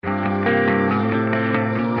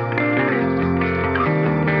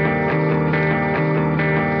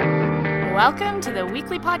Welcome to the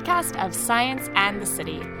weekly podcast of Science and the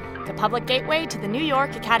City, the public gateway to the New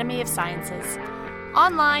York Academy of Sciences.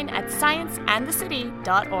 Online at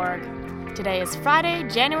scienceandthecity.org. Today is Friday,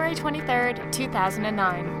 January 23rd,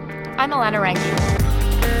 2009. I'm Elena Rankin.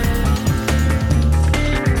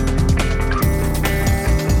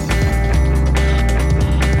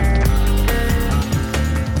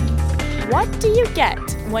 What do you get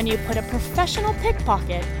when you put a professional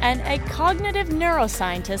pickpocket and a cognitive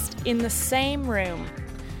neuroscientist in the same room?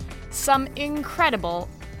 Some incredible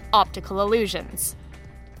optical illusions.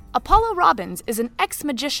 Apollo Robbins is an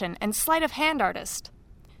ex-magician and sleight-of-hand artist.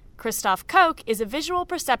 Christoph Koch is a visual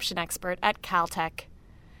perception expert at Caltech.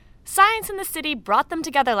 Science and the City brought them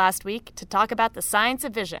together last week to talk about the science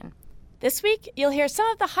of vision. This week, you'll hear some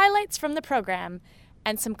of the highlights from the program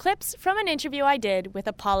and some clips from an interview I did with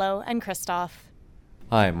Apollo and Christoph.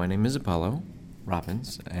 Hi, my name is Apollo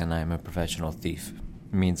Robbins, and I'm a professional thief.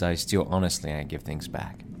 It means I steal honestly and I give things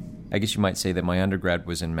back. I guess you might say that my undergrad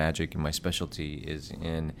was in magic and my specialty is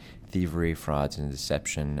in thievery, frauds, and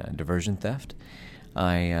deception, diversion theft.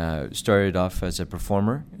 I started off as a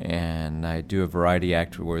performer, and I do a variety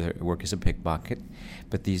act work as a pickpocket.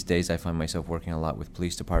 But these days I find myself working a lot with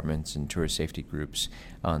police departments and tourist safety groups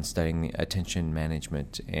on studying attention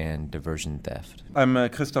management and diversion theft. I'm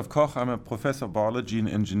Christoph Koch. I'm a professor of biology and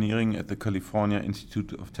engineering at the California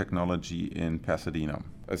Institute of Technology in Pasadena.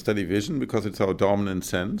 I study vision because it's our dominant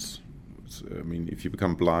sense. If you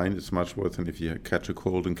become blind, it's much worse than if you catch a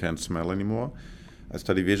cold and can't smell anymore. I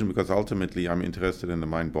study vision because ultimately I'm interested in the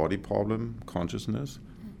mind-body problem, consciousness,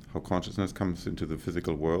 how consciousness comes into the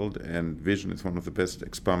physical world, and vision is one of the best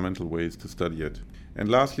experimental ways to study it. And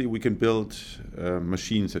lastly, we can build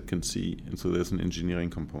machines that can see, and so there's an engineering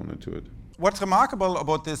component to it. What's remarkable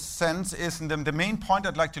about this sense is, and the main point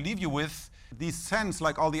I'd like to leave you with, this sense,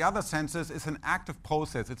 like all the other senses, is an active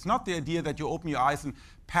process. It's not the idea that you open your eyes and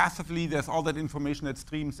passively there's all that information that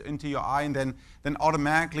streams into your eye and then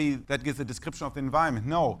automatically that gives a description of the environment.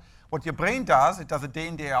 No. What your brain does, it does it day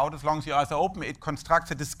in, day out, as long as your eyes are open, it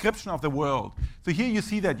constructs a description of the world. So here you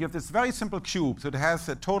see that you have this very simple cube. So it has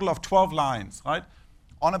a total of 12 lines, right?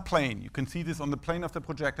 On a plane. You can see this on the plane of the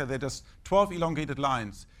projector. There are just 12 elongated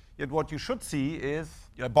lines. Yet what you should see is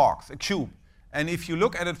a box, a cube. And if you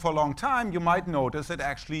look at it for a long time, you might notice that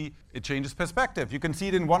actually it changes perspective. You can see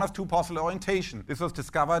it in one of two possible orientations. This was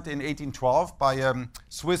discovered in 1812 by a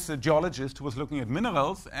Swiss geologist who was looking at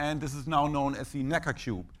minerals, and this is now known as the Necker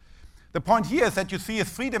cube. The point here is that you see a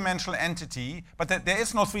three-dimensional entity, but that there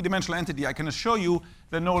is no three-dimensional entity. I can assure you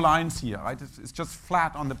there are no lines here, right? It's just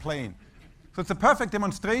flat on the plane. So it's a perfect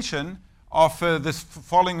demonstration of this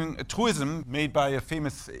following truism made by a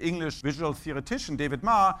famous English visual theoretician, David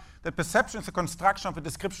Marr, that perception is a construction of a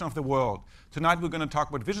description of the world. Tonight we're going to talk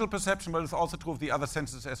about visual perception, but it's also true of the other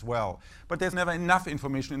senses as well. But there's never enough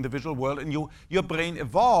information in the visual world, and your brain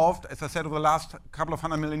evolved, as I said, over the last couple of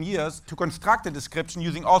 100 million years, to construct a description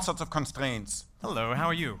using all sorts of constraints. Hello, how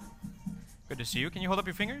are you? Good to see you. Can you hold up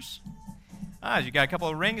your fingers? You got a couple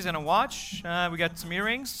of rings and a watch. We got some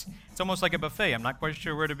earrings. It's almost like a buffet. I'm not quite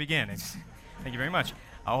sure where to begin. Thank you very much.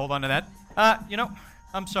 I'll hold on to that.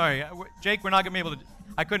 I'm sorry. Jake, we're not going to be able to...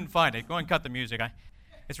 I couldn't find it. Go and cut the music.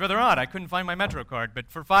 It's rather odd. I couldn't find my Metro card.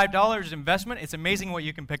 But for $5 investment, it's amazing what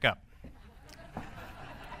you can pick up.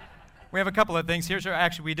 We have a couple of things here. So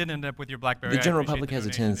actually, we did end up with your BlackBerry. The general public has a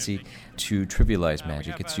tendency to trivialize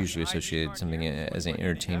magic. It's usually associated with something as an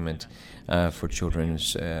entertainment for children,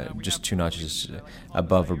 just two notches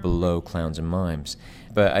above or below clowns and mimes.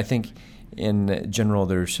 But I think in general,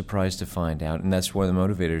 they're surprised to find out, and that's one of the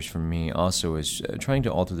motivators for me also is trying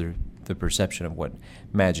to alter the perception of what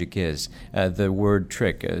magic is. The word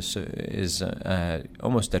trick is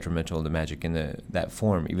almost detrimental to magic in that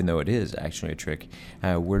form, even though it is actually a trick.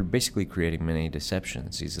 We're basically creating many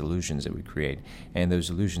deceptions, these illusions that we create. And those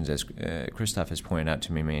illusions, as Christoph has pointed out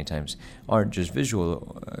to me many times, aren't just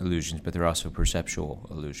visual illusions, but they're also perceptual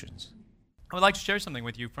illusions. I would like to share something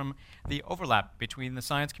with you from the overlap between the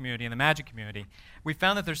science community and the magic community. We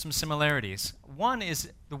found that there's some similarities. One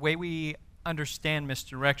is the way we understand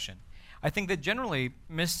misdirection. I think that generally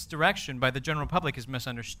misdirection by the general public is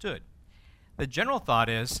misunderstood. The general thought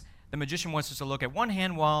is the magician wants us to look at one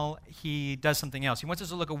hand while he does something else. He wants us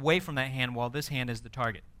to look away from that hand while this hand is the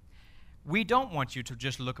target. We don't want you to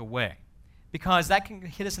just look away because that can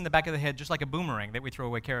hit us in the back of the head just like a boomerang that we throw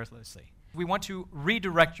away carelessly. We want to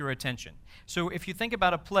redirect your attention. So if you think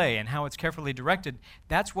about a play and how it's carefully directed,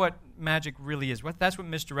 that's what magic really is. That's what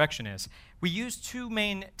misdirection is. We use two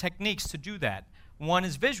main techniques to do that. One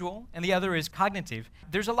is visual, and the other is cognitive.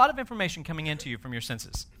 There's a lot of information coming into you from your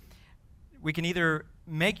senses. We can either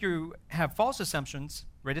make you have false assumptions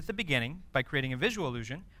right at the beginning by creating a visual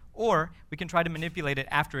illusion, or we can try to manipulate it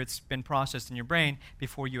after it's been processed in your brain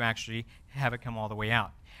before you actually have it come all the way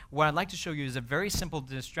out. What I'd like to show you is a very simple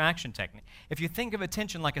distraction technique. If you think of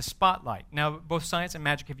attention like a spotlight, now both science and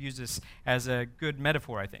magic have used this as a good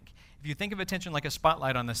metaphor, I think. If you think of attention like a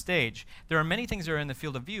spotlight on the stage, there are many things that are in the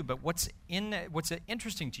field of view, but what's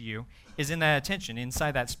interesting to you is in that attention,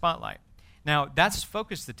 inside that spotlight. Now, that's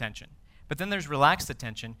focused attention, but then there's relaxed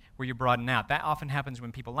attention where you broaden out. That often happens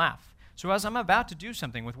when people laugh. So as I'm about to do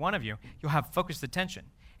something with one of you, you'll have focused attention.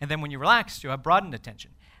 And then when you relax, you'll have broadened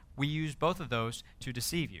attention. We use both of those to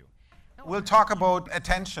deceive you. We'll talk about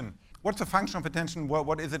attention. What's the function of attention?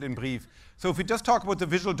 What is it in brief? So if we just talk about the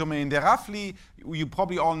visual domain, there are roughly, you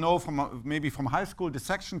probably all know from maybe from high school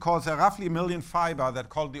dissection course, there are roughly 1 million fibers that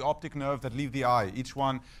called the optic nerve that leave the eye. Each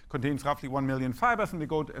one contains roughly 1 million fibers, and they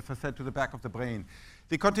go, as I said, to the back of the brain.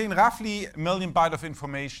 They contain roughly 1 million bytes of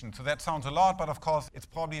information. So that sounds a lot, but of course it's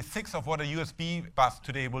probably a sixth of what a USB bus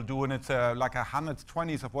today will do, and it's like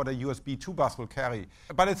 120th of what a USB 2 bus will carry.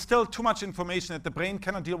 But it's still too much information that the brain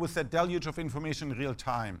cannot deal with that deluge of information in real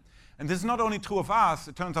time. And this is not only true of us.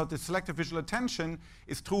 It turns out that selective visual attention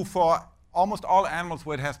is true for almost all animals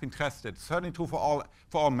where it has been tested. It's certainly true for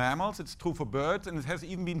all mammals. It's true for birds, and it has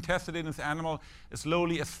even been tested in this animal as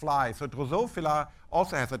lowly as flies. So Drosophila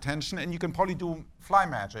also has attention, and you can probably do fly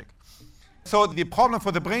magic. So the problem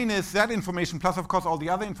for the brain is that information, plus of course all the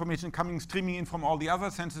other information streaming in from all the other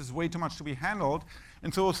senses, is way too much to be handled.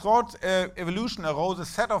 And so throughout evolution arose a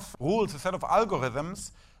set of rules, a set of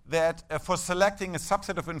algorithms that for selecting a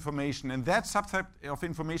subset of information, and that subset of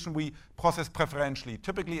information we process preferentially,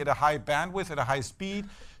 typically at a high bandwidth, at a high speed.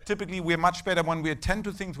 Typically we're much better when we attend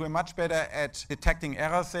to things, we're much better at detecting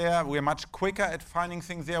errors there, we're much quicker at finding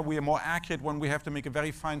things there, we are more accurate when we have to make a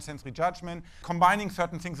very fine sensory judgment. Combining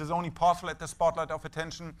certain things is only possible at the spotlight of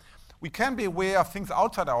attention. We can be aware of things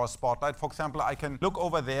outside our spotlight. For example, I can look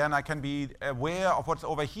over there and I can be aware of what's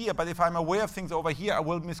over here, but if I'm aware of things over here, I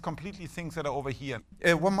will miss completely things that are over here.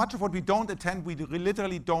 Much of what we don't attend, we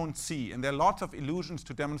literally don't see, and there are lots of illusions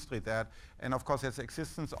to demonstrate that, and of course there's the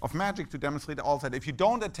existence of magic to demonstrate all that. If you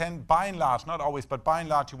don't attend, by and large, not always, but by and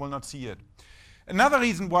large, you will not see it. Another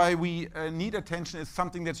reason why we need attention is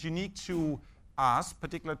something that's unique to us,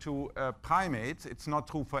 particular to primates. It's not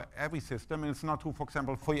true for every system, and it's not true, for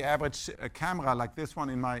example, for your average camera like this one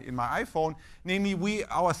in my iPhone. Namely,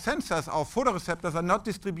 our sensors, our photoreceptors, are not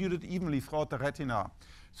distributed evenly throughout the retina.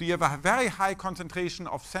 So you have a very high concentration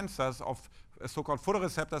of sensors, of so-called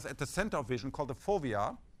photoreceptors at the center of vision, called the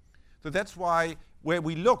fovea. So that's why where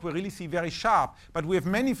we look, we really see very sharp, but we have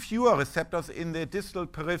many fewer receptors in the distal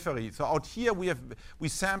periphery. So out here we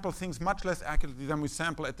sample things much less accurately than we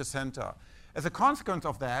sample at the center. As a consequence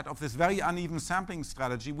of that, of this very uneven sampling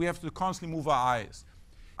strategy, we have to constantly move our eyes.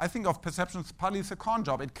 I think of perception partly as a con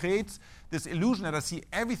job. It creates this illusion that I see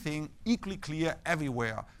everything equally clear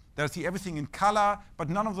everywhere. That I see everything in color, but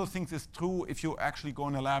none of those things is true if you actually go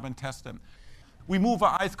in a lab and test them. We move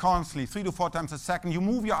our eyes constantly, 3 to 4 times a second. You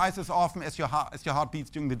move your eyes as often as your heart beats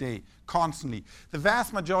during the day, constantly. The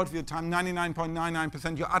vast majority of the time,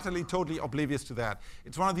 99.99%, you're utterly, totally oblivious to that.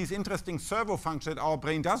 It's one of these interesting servo functions that our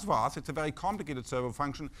brain does for us. It's a very complicated servo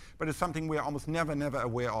function, but it's something we're almost never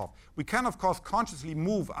aware of. We can, of course, consciously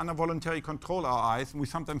move, under voluntary control our eyes, and we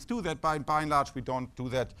sometimes do that. By and large, we don't do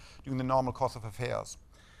that during the normal course of affairs.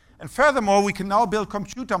 And furthermore, we can now build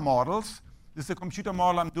computer models. This is a computer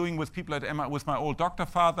model I'm doing with people at MIT, with my old doctor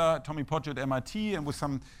father, Tommy Poggio at MIT, and with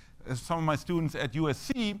some of my students at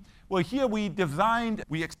USC. Well, here we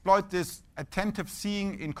exploit this attentive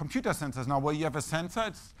seeing in computer sensors now, where you have a sensor.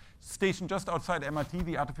 It's stationed just outside MIT,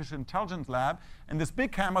 the Artificial Intelligence Lab, and this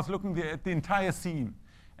big camera is looking at the entire scene.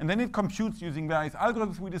 And then it computes using various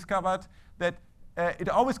algorithms we discovered that it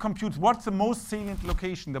always computes what's the most salient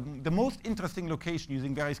location, the most interesting location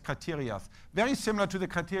using various criteria. Very similar to the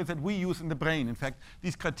criteria that we use in the brain. In fact,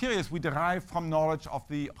 these criteria we derive from knowledge of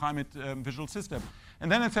the primate visual system.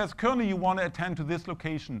 And then it says, currently you want to attend to this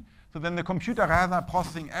location. So then the computer, rather than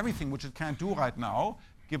processing everything, which it can't do right now,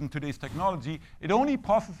 given today's technology, it only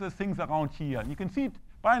processes things around here. And you can see it,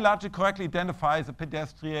 by and large, it correctly identifies a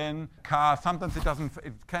pedestrian, car. Sometimes it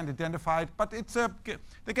can't identify it, but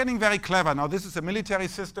they're getting very clever. Now, this is a military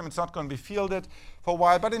system. It's not going to be fielded for a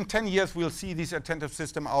while, but in 10 years, we'll see this attentive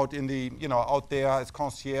system out in the, out there as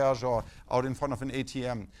concierge or out in front of an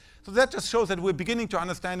ATM. So that just shows that we're beginning to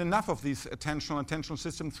understand enough of these attentional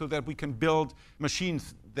systems so that we can build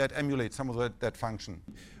machines that emulate some of that function.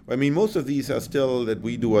 I mean, most of these are still that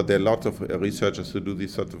we do, or there are lots of researchers who do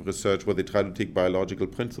this sort of research where they try to take biological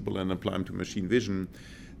principles and apply them to machine vision.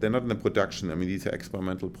 They're not in the production. I mean, these are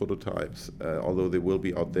experimental prototypes, although they will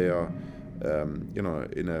be out there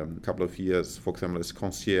in a couple of years, for example, as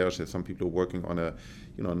concierge, there's some people working on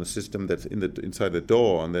a system that's inside the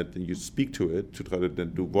door, and that you speak to it to try to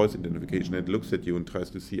then do voice identification. It looks at you and tries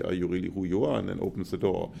to see, are you really who you are, and then opens the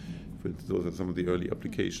door. Those are some of the early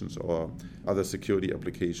applications, or other security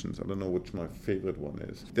applications. I don't know which my favorite one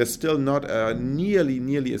is. They're still not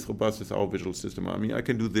nearly as robust as our visual system. I mean, I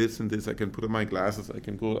can do this and this. I can put on my glasses. I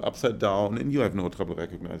can go upside down, and you have no trouble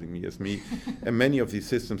recognizing me as me. And many of these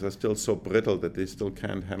systems are still so brittle that they still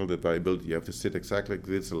can't handle the variability. You have to sit exactly like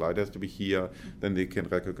this. The light has to be here. Then they can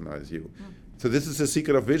recognize you. So this is the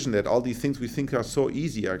secret of vision, that all these things we think are so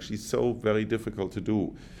easy are actually so very difficult to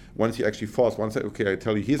do. Once you actually I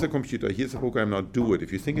tell you, here's a computer, here's a program, now do it.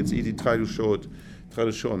 If you think it's easy, try to show,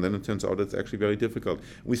 and then it turns out it's actually very difficult.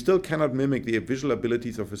 We still cannot mimic the visual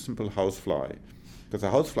abilities of a simple housefly, because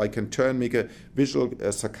a housefly can make a visual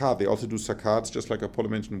saccade. They also do saccades, just like Apollo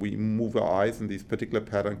mentioned. We move our eyes in this particular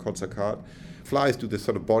pattern called saccade. Flies do this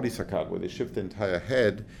sort of body saccade, where they shift the entire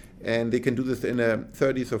head, and they can do this in a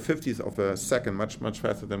 30th or 50th of a second, much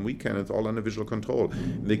faster than we can. It's all under visual control.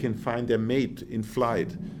 They can find their mate in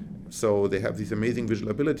flight. So they have these amazing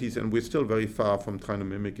visual abilities, and we're still very far from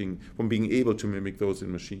being able to mimic those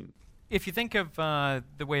in machine. If you think of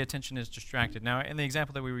the way attention is distracted, now in the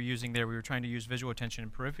example that we were using there, we were trying to use visual attention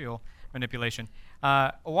and peripheral manipulation.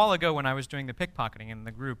 A while ago when I was doing the pickpocketing in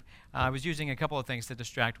the group, I was using a couple of things to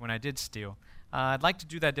distract when I did steal. I'd like to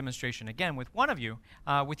do that demonstration again with one of you,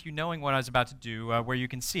 with you knowing what I was about to do, where you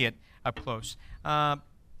can see it up close. Let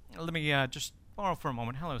me just borrow for a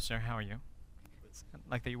moment. Hello, sir. How are you?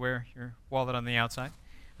 Like that you wear your wallet on the outside.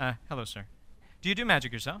 Hello, sir. Do you do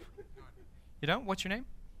magic yourself? You don't? What's your name?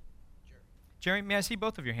 Jerry, may I see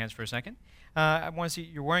both of your hands for a second? I want to see,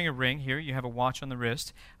 you're wearing a ring here. You have a watch on the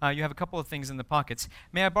wrist. You have a couple of things in the pockets.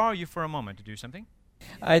 May I borrow you for a moment to do something?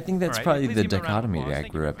 I think that's probably Please the give him a round of dichotomy applause. that I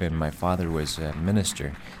Thank grew you, up in. My father was a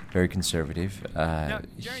minister, very conservative. Jerry,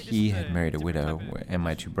 He this is had married a widow, and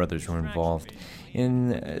my two brothers were involved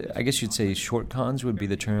in, I guess you'd say short cons would be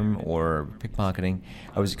the term, or pickpocketing.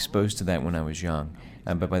 I was exposed to that when I was young.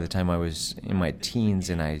 But by the time I was in my teens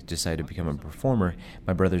and I decided to become a performer,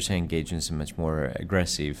 my brothers had engaged in some much more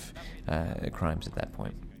aggressive crimes at that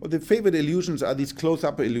point. Well, the favorite illusions are these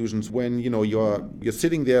close-up illusions when, you're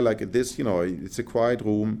sitting there like this, it's a quiet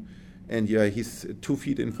room, and he's 2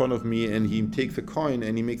 feet in front of me, and he takes a coin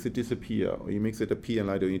and he makes it disappear, or he makes it appear,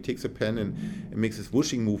 and he takes a pen and makes this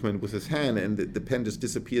whooshing movement with his hand, and the pen just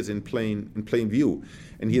disappears in plain view.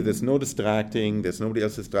 And here there's no distracting, there's nobody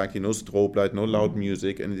else distracting, no strobe light, no loud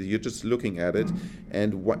music, and you're just looking at it,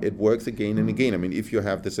 and it works again and again. I mean, if you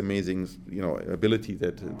have this amazing, ability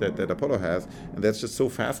that Apollo has, and that's just so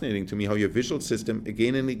fascinating to me, how your visual system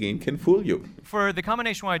again and again can fool you. For the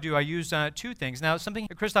combination what I do, I use two things. Now, something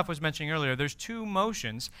Christoph was mentioning earlier, there's two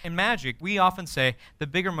motions. In magic, we often say the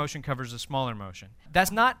bigger motion covers the smaller motion.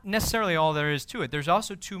 That's not necessarily all there is to it. There's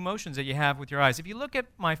also two motions that you have with your eyes. If you look at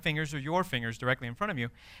my fingers or your fingers directly in front of you,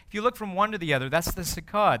 if you look from one to the other, that's the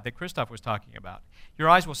saccade that Christoph was talking about. Your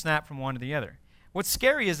eyes will snap from one to the other. What's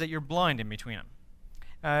scary is that you're blind in between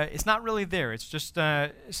them. It's not really there. It's just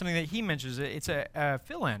something that he mentions. It's a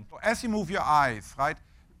fill-in. As you move your eyes, right,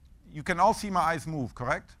 you can all see my eyes move,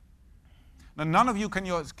 correct? Now, none of you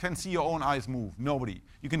can see your own eyes move. Nobody.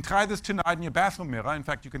 You can try this tonight in your bathroom mirror. In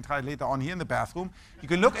fact, you can try it later on here in the bathroom. You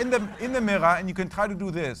can look in the mirror and you can try to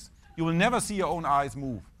do this. You will never see your own eyes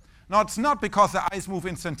move. Now, it's not because the eyes move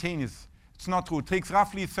instantaneous. It's not true. It takes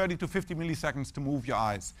roughly 30 to 50 milliseconds to move your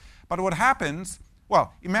eyes. But what happens,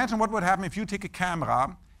 well, imagine what would happen if you take a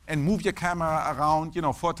camera and move your camera around,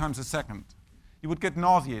 4 times a second. You would get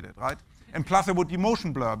nauseated, right? And plus there would be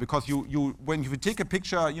motion blur, because when you take a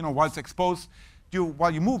picture, while it's exposed, while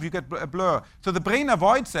you move, you get a blur. So the brain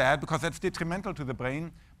avoids that because that's detrimental to the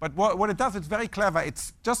brain. But what it does, it's very clever.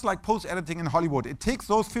 It's just like post-editing in Hollywood. It takes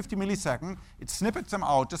those 50 milliseconds, it snippets them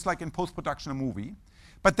out, just like in post-production a movie.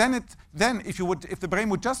 But then if the brain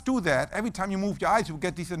would just do that, every time you move your eyes, you would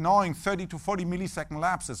get these annoying 30 to 40 millisecond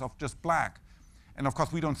lapses of just black. And of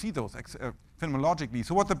course, we don't see those phenomenologically.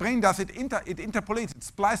 So what the brain does, it interpolates, it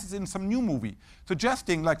splices in some new movie,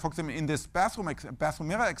 suggesting, like for example in this bathroom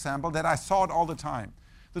mirror example, that I saw it all the time.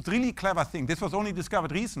 So it's a really clever thing. This was only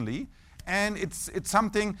discovered recently, and it's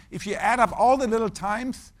something, if you add up all the little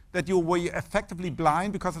times that you were effectively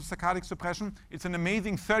blind because of saccadic suppression, it's an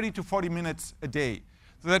amazing 30 to 40 minutes a day.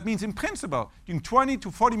 So that means in principle, in 20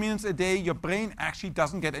 to 40 minutes a day, your brain actually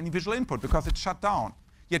doesn't get any visual input because it's shut down.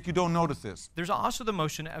 Yet you don't notice this. There's also the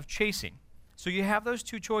motion of chasing. So you have those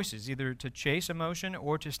two choices, either to chase a motion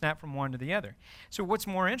or to snap from one to the other. So what's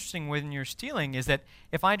more interesting when you're stealing is that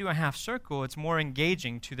if I do a half circle, it's more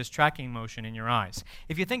engaging to this tracking motion in your eyes.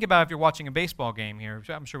 If you think about if you're watching a baseball game here,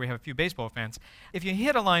 I'm sure we have a few baseball fans, if you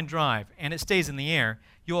hit a line drive and it stays in the air,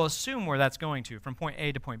 you'll assume where that's going to, from point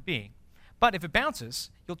A to point B. But if it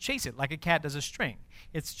bounces, you'll chase it like a cat does a string.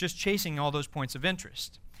 It's just chasing all those points of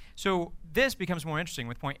interest. So this becomes more interesting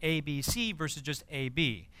with point A, B, C versus just A,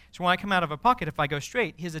 B. So when I come out of a pocket, if I go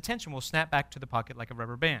straight, his attention will snap back to the pocket like a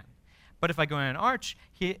rubber band. But if I go in an arch,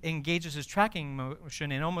 he engages his tracking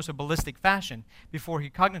motion in almost a ballistic fashion before he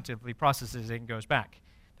cognitively processes it and goes back.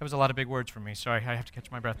 That was a lot of big words for me. Sorry, I have to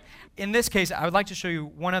catch my breath. In this case, I would like to show you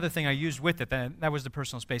one other thing I used with it. That was the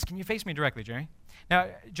personal space. Can you face me directly, Jerry? Now,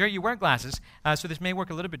 Jerry, you wear glasses, so this may work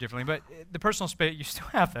a little bit differently, but the personal space, you still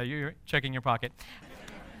have that. You're checking your pocket.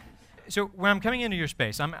 So when I'm coming into your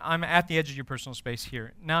space, I'm at the edge of your personal space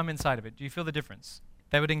here. Now I'm inside of it. Do you feel the difference?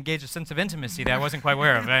 That would engage a sense of intimacy that I wasn't quite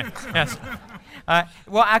aware of, right? Yes.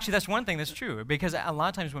 Well, actually, that's one thing that's true, because a lot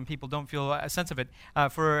of times when people don't feel a sense of it,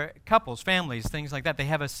 for couples, families, things like that, they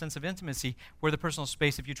have a sense of intimacy where the personal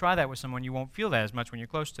space, if you try that with someone, you won't feel that as much when you're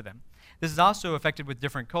close to them. This is also affected with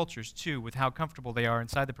different cultures, too, with how comfortable they are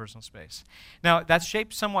inside the personal space. Now, that's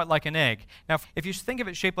shaped somewhat like an egg. Now, if you think of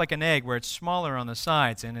it shaped like an egg, where it's smaller on the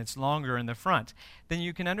sides and it's longer in the front, then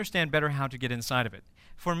you can understand better how to get inside of it.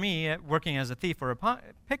 For me, working as a thief or a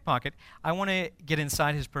pickpocket, I want to get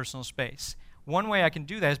inside his personal space. One way I can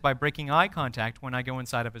do that is by breaking eye contact when I go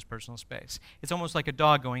inside of his personal space. It's almost like a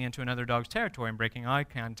dog going into another dog's territory and breaking eye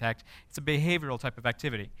contact. It's a behavioral type of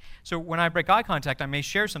activity. So when I break eye contact, I may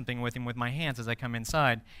share something with him with my hands as I come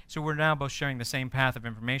inside. So we're now both sharing the same path of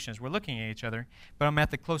information as we're looking at each other, but I'm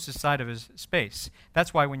at the closest side of his space.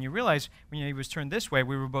 That's why when you realize when he was turned this way,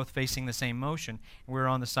 we were both facing the same motion. We were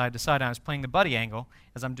on the side to side. I was playing the buddy angle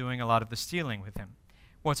as I'm doing a lot of the stealing with him.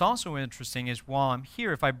 What's also interesting is while I'm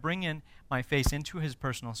here, if I bring in my face into his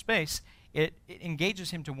personal space, it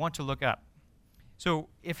engages him to want to look up. So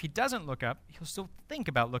if he doesn't look up, he'll still think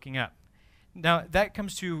about looking up. Now, that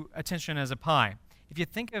comes to attention as a pie. If you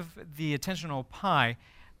think of the attentional pie,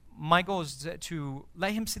 my goal is to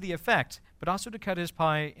let him see the effect, but also to cut his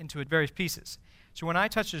pie into various pieces. So when I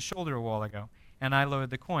touched his shoulder a while ago and I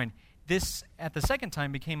loaded the coin, this, at the second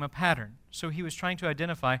time, became a pattern. So he was trying to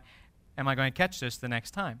identify, am I going to catch this the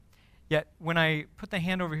next time? Yet, when I put the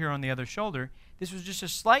hand over here on the other shoulder, this was just a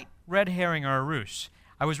slight red herring or a ruse.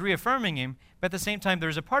 I was reaffirming him, but at the same time, there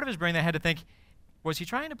was a part of his brain that had to think, was he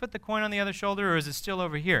trying to put the coin on the other shoulder, or is it still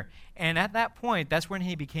over here? And at that point, that's when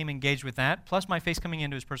he became engaged with that, plus my face coming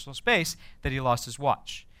into his personal space, that he lost his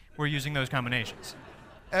watch. We're using those combinations.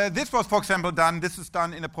 This was, for example, this is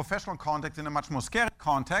done in a professional context, in a much more scary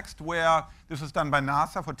context, where this was done by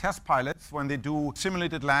NASA for test pilots when they do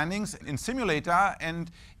simulated landings in simulator. And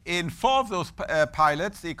in 4 of those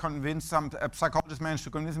pilots, they convinced some psychologists managed to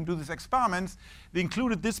convince them to do these experiments. They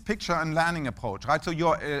included this picture and landing approach, right? So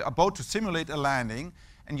you're about to simulate a landing,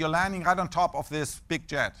 and you're landing right on top of this big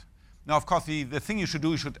jet. Now, of course, the thing you should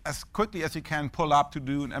do, you should, as quickly as you can, pull up to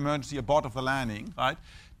do an emergency abort of the landing, right?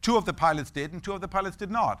 2 of the pilots did, and 2 of the pilots did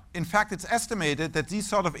not. In fact, it's estimated that these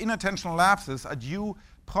sort of inattentional lapses are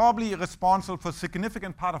probably responsible for a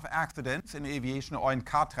significant part of accidents in aviation or in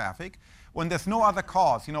car traffic when there's no other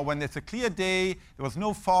cause. You know, when there's a clear day, there was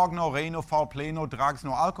no fog, no rain, no foul play, no drugs,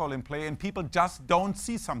 no alcohol in play, and people just don't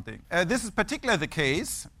see something. This is particularly the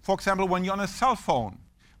case, for example, when you're on a cell phone.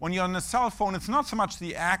 When you're on a cell phone, it's not so much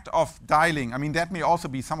the act of dialing. I mean, that may also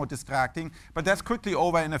be somewhat distracting, but that's quickly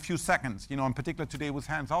over in a few seconds, you know, in particular today with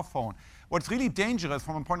hands-off phone. What's really dangerous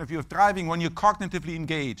from a point of view of driving when you're cognitively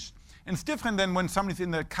engaged. And it's different than when somebody's in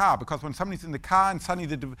the car, because when somebody's in the car and suddenly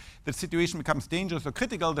the situation becomes dangerous or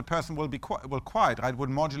critical, the person will be quiet, right? Would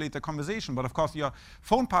modulate the conversation. But of course, your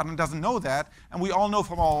phone partner doesn't know that. And we all know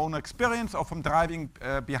from our own experience or from driving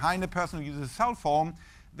behind a person who uses a cell phone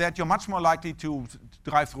that you're much more likely to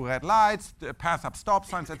drive through red lights, pass up stop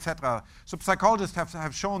signs, etc. So psychologists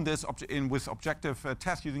have shown this with objective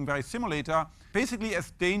tests using various simulator, basically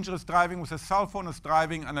as dangerous driving with a cell phone as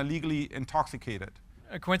driving and illegally intoxicated.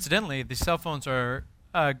 Coincidentally, the cell phones are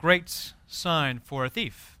a great sign for a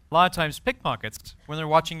thief. A lot of times pickpockets, when they're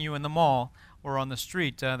watching you in the mall or on the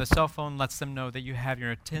street, the cell phone lets them know that you have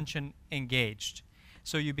your attention engaged.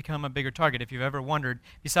 So you become a bigger target. If you've ever wondered,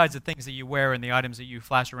 besides the things that you wear and the items that you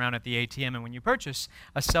flash around at the ATM and when you purchase,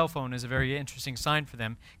 a cell phone is a very interesting sign for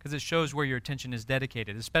them because it shows where your attention is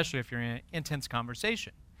dedicated, especially if you're in an intense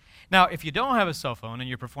conversation. Now, if you don't have a cell phone and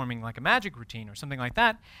you're performing like a magic routine or something like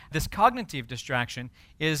that, this cognitive distraction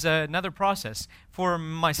is another process. For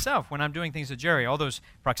myself, when I'm doing things with Jerry, all those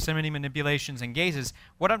proximity manipulations and gazes,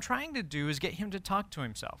 what I'm trying to do is get him to talk to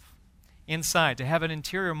himself inside, to have an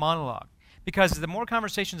interior monologue. Because the more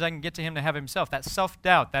conversations I can get to him to have himself, that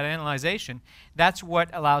self-doubt, that analyzation, that's what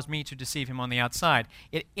allows me to deceive him on the outside.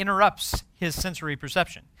 It interrupts his sensory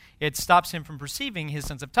perception. It stops him from perceiving his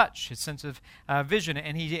sense of touch, his sense of vision,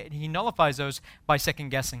 and he nullifies those by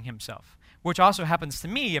second-guessing himself, which also happens to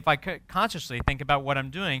me if I consciously think about what I'm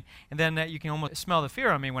doing, and then you can almost smell the fear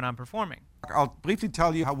on me when I'm performing. I'll briefly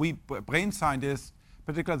tell you how we brain scientists,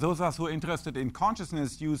 particularly those of us who are interested in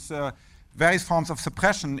consciousness, use various forms of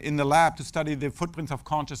suppression in the lab to study the footprints of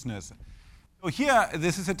consciousness. So here,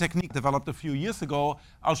 this is a technique developed a few years ago.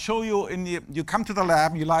 I'll show you, you come to the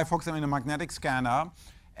lab, you lie, for example, in a magnetic scanner,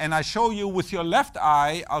 and I show you with your left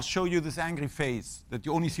eye, I'll show you this angry face that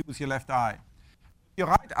you only see with your left eye. With your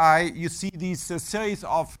right eye, you see these series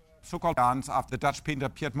of so-called dance after the Dutch painter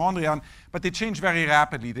Piet Mondrian, but they change very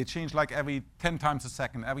rapidly. They change like every 10 times a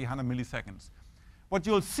second, every 100 milliseconds. What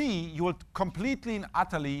you'll see, you will completely and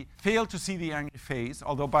utterly fail to see the angry face,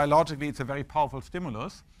 although biologically it's a very powerful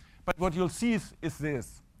stimulus. But what you'll see is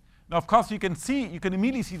this. Now, of course, you can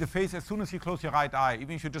immediately see the face as soon as you close your right eye.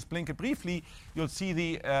 Even if you just blink it briefly, you'll see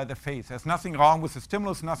the face. There's nothing wrong with the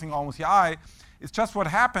stimulus, nothing wrong with your eye. It's just what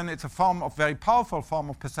happened. It's a very powerful form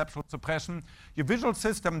of perceptual suppression. Your visual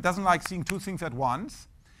system doesn't like seeing two things at once,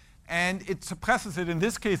 and it suppresses it. In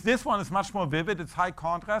this case, this one is much more vivid. It's high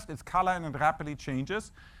contrast. It's color, and it rapidly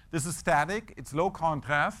changes. This is static. It's low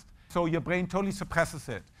contrast. So your brain totally suppresses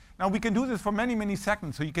it. Now, we can do this for many, many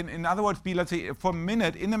seconds. So you can, in other words, be, let's say, for a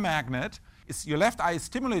minute in a magnet. Your left eye is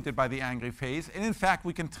stimulated by the angry face. And in fact,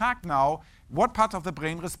 we can track now what parts of the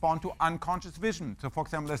brain respond to unconscious vision. So, for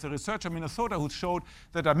example, there's a researcher in Minnesota who showed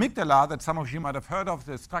that amygdala, that some of you might have heard of,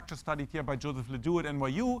 the structure studied here by Joseph Ledoux at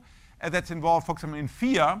NYU, that's involved, for example, in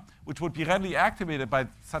fear, which would be readily activated by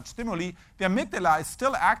such stimuli. The amygdala is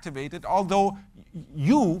still activated, although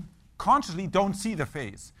you consciously don't see the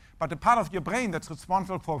face. But the part of your brain that's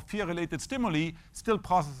responsible for fear-related stimuli still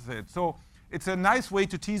processes it. So it's a nice way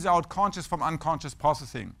to tease out conscious from unconscious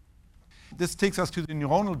processing. This takes us to the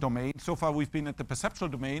neuronal domain. So far, we've been at the perceptual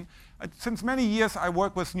domain. Since many years, I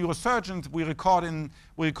work with neurosurgeons. We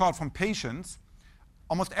record from patients.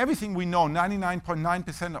 Almost everything we know,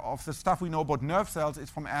 99.9% of the stuff we know about nerve cells is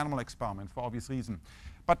from animal experiments, for obvious reason.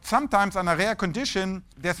 But sometimes, on a rare condition,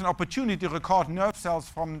 there's an opportunity to record nerve cells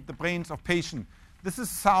from the brains of patients. This is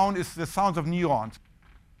the sounds of neurons.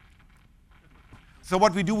 So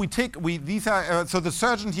what we do, so the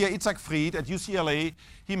surgeon here, Itzhak Fried at UCLA,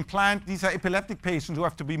 these are epileptic patients who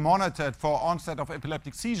have to be monitored for onset of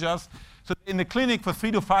epileptic seizures. So in the clinic for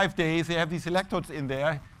 3 to 5 days, they have these electrodes in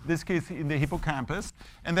there, in this case in the hippocampus.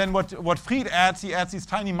 And then what Fried adds, he adds these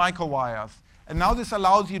tiny microwires. And now this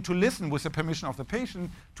allows you to listen, with the permission of the patient,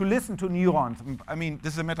 to listen to neurons. I mean,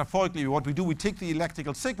 this is metaphorically what we do. We take the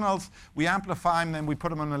electrical signals, we amplify them, then we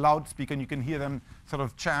put them on a loudspeaker, and you can hear them sort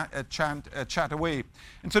of chat away.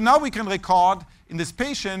 And so now we can record in this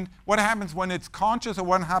patient what happens when it's conscious or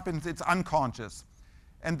what happens it's unconscious.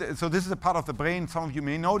 And so this is a part of the brain, some of you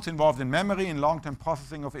may know, it's involved in memory and long-term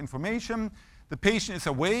processing of information. The patient is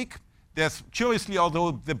awake. Curiously,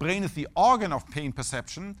 although the brain is the organ of pain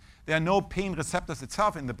perception, there are no pain receptors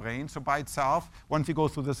itself in the brain. So by itself, once you go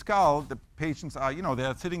through the skull, the patients are,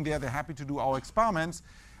 they're sitting there, they're happy to do our experiments.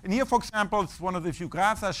 And here, for example, it's one of the few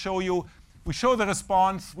graphs I show you. We show the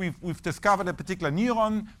response. We've discovered a particular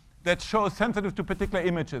neuron that shows sensitive to particular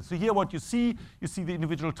images. So here what you see the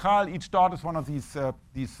individual trial. Each dot is one of these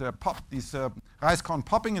rice corn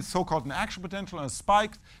popping. It's so-called an action potential and a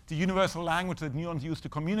spike, the universal language that neurons use to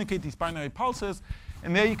communicate these binary pulses.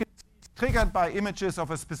 And there you can see it's triggered by images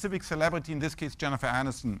of a specific celebrity, in this case Jennifer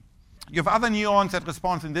Aniston. You have other neurons that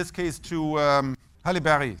respond, in this case, to Halle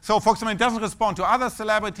Berry. So, for example, it doesn't respond to other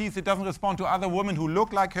celebrities. It doesn't respond to other women who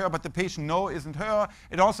look like her, but the patient isn't her.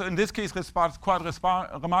 It also, in this case, responds quite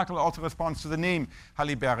remarkable. Also responds to the name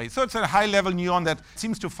Halle Berry. So it's a high-level neuron that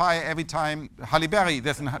seems to fire every time Halle Berry.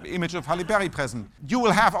 There's an image of Halle Berry present. You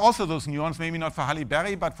will have also those neurons, maybe not for Halle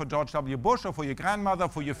Berry, but for George W. Bush or for your grandmother,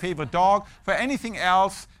 for your favorite dog, for anything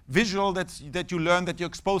else visual that you learn, that you're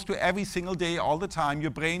exposed to every single day, all the time.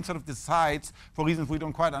 Your brain sort of decides, for reasons we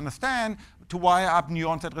don't quite understand, to wire up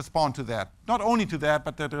neurons that respond to that. Not only to that,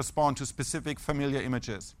 but that respond to specific familiar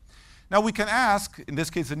images. Now we can ask, in this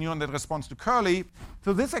case, a neuron that responds to curly.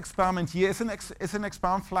 So this experiment here is an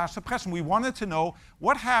experiment flash suppression. We wanted to know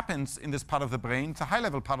what happens in this part of the brain, it's a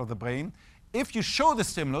high-level part of the brain, if you show the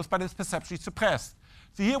stimulus, but it's perceptually suppressed.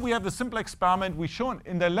 So here we have the simple experiment. We've shown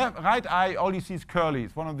in the right eye, all you see is curly.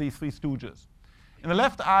 It's one of these three stooges. In the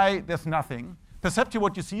left eye, there's nothing. Perceptually,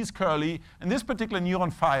 what you see is curly, and this particular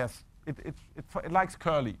neuron fires. It likes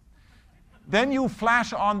curly. Then you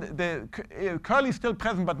flash on the curly is still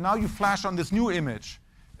present, but now you flash on this new image,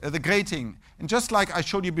 the grating. And just like I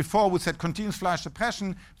showed you before with that continuous flash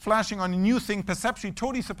suppression, flashing on a new thing perceptually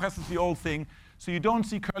totally suppresses the old thing, so you don't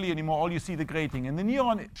see curly anymore, all you see the grating. And the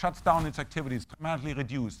neuron shuts down its activities, dramatically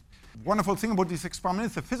reduced. Wonderful thing about this experiment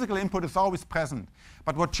is the physical input is always present.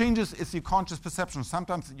 But what changes is your conscious perception.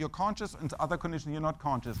 Sometimes you're conscious, and in other conditions you're not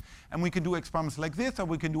conscious. And we can do experiments like this, or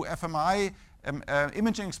we can do fMRI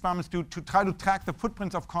imaging experiments to try to track the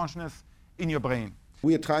footprints of consciousness in your brain.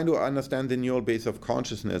 We are trying to understand the neural base of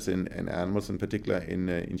consciousness in animals, in particular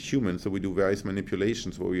in humans. So we do various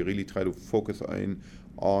manipulations where we really try to focus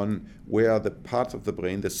on where are the parts of the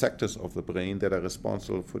brain, the sectors of the brain that are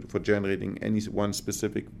responsible for generating any one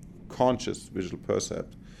specific conscious visual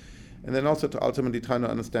percept. And then also to ultimately trying to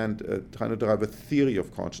understand, trying to derive a theory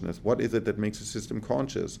of consciousness. What is it that makes a system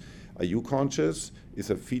conscious? Are you conscious? Is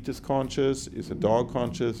a fetus conscious? Is a dog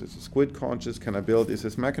conscious? Is a squid conscious? Is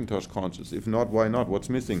this Macintosh conscious? If not, why not? What's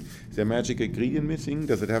missing? Is there a magic ingredient missing?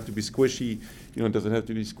 Does it have to be squishy? Does it have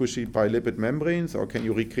to be squishy by lipid membranes, or can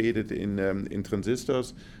you recreate it in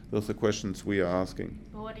transistors? Those are questions we are asking.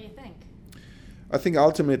 Well, what do you think? I think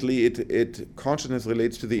ultimately consciousness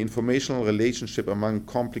relates to the informational relationship among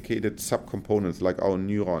complicated subcomponents like our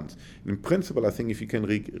neurons. In principle, I think if you can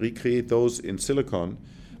recreate those in silicon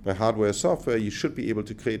by hardware or software, you should be able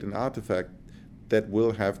to create an artifact that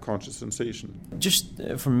will have conscious sensation. Just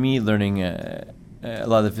for me, learning a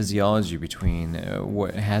lot of the physiology between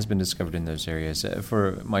what has been discovered in those areas.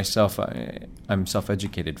 For myself, I'm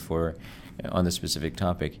self-educated on this specific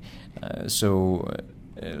topic.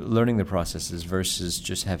 Learning the processes versus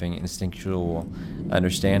just having instinctual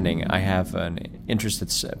understanding. I have an interest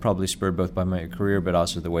that's probably spurred both by my career but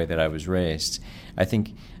also the way that I was raised. I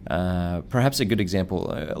think perhaps a good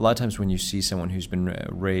example, a lot of times when you see someone who's been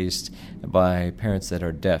raised by parents that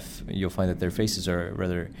are deaf, you'll find that their faces are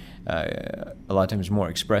rather a lot of times more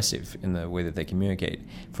expressive in the way that they communicate.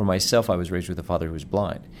 For myself, I was raised with a father who was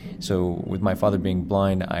blind. So with my father being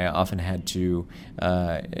blind, I often had to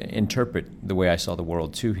interpret the way I saw the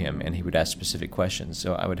world to him, and he would ask specific questions.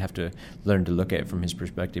 So I would have to learn to look at it from his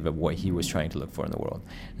perspective of what he was trying to look for in the world.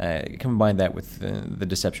 Combine that with the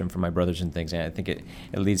deception from my brothers and things, and I think it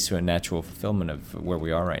leads to a natural fulfillment of where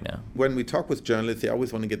we are right now. When we talk with journalists, they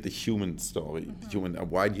always want to get the human story. Mm-hmm. The human,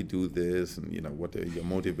 why do you do this, and what are your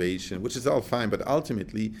motivation, which is all fine, but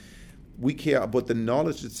ultimately we care about the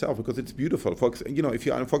knowledge itself because it's beautiful. For example, if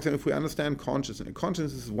we understand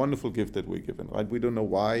consciousness is a wonderful gift that we're given, right? We don't know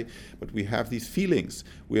why, but we have these feelings.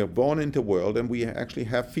 We are born into the world and we actually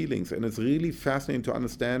have feelings, and it's really fascinating to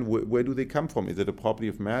understand where do they come from. Is it a property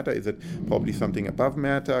of matter? Is it probably something above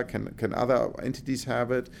matter? Can other entities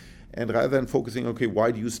have it? And rather than focusing, okay,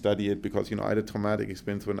 why do you study it? Because, I had a traumatic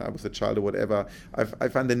experience when I was a child or whatever. I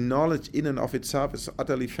find the knowledge in and of itself is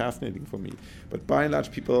utterly fascinating for me. But by and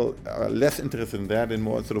large, people are less interested in that and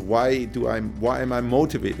more sort of why am I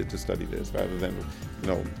motivated to study this rather than,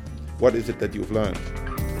 what is it that you've learned?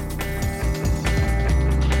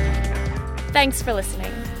 Thanks for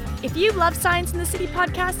listening. If you love Science in the City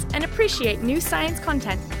podcast and appreciate new science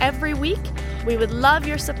content every week, we would love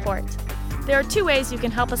your support. There are 2 ways you can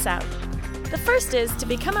help us out. The first is to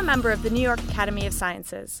become a member of the New York Academy of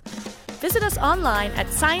Sciences. Visit us online at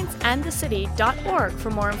scienceandthecity.org for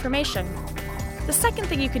more information. The second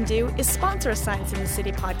thing you can do is sponsor a Science in the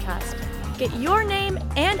City podcast. Get your name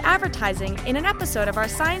and advertising in an episode of our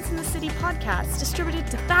Science in the City podcast distributed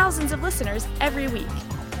to thousands of listeners every week.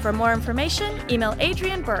 For more information, email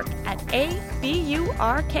Adrienne Burke at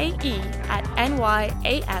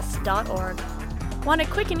aburke@nyas.org. Want a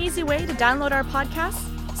quick and easy way to download our podcasts?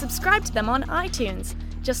 Subscribe to them on iTunes.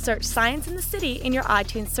 Just search Science in the City in your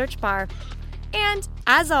iTunes search bar. And,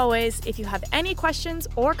 as always, if you have any questions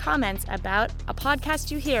or comments about a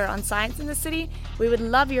podcast you hear on Science in the City, we would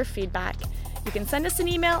love your feedback. You can send us an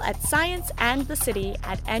email at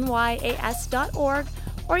scienceandthecity@nyas.org,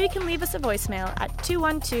 or you can leave us a voicemail at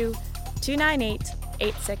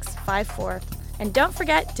 212-298-8654. And don't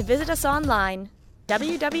forget to visit us online,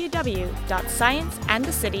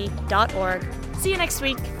 www.scienceandthecity.org. See you next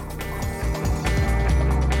week.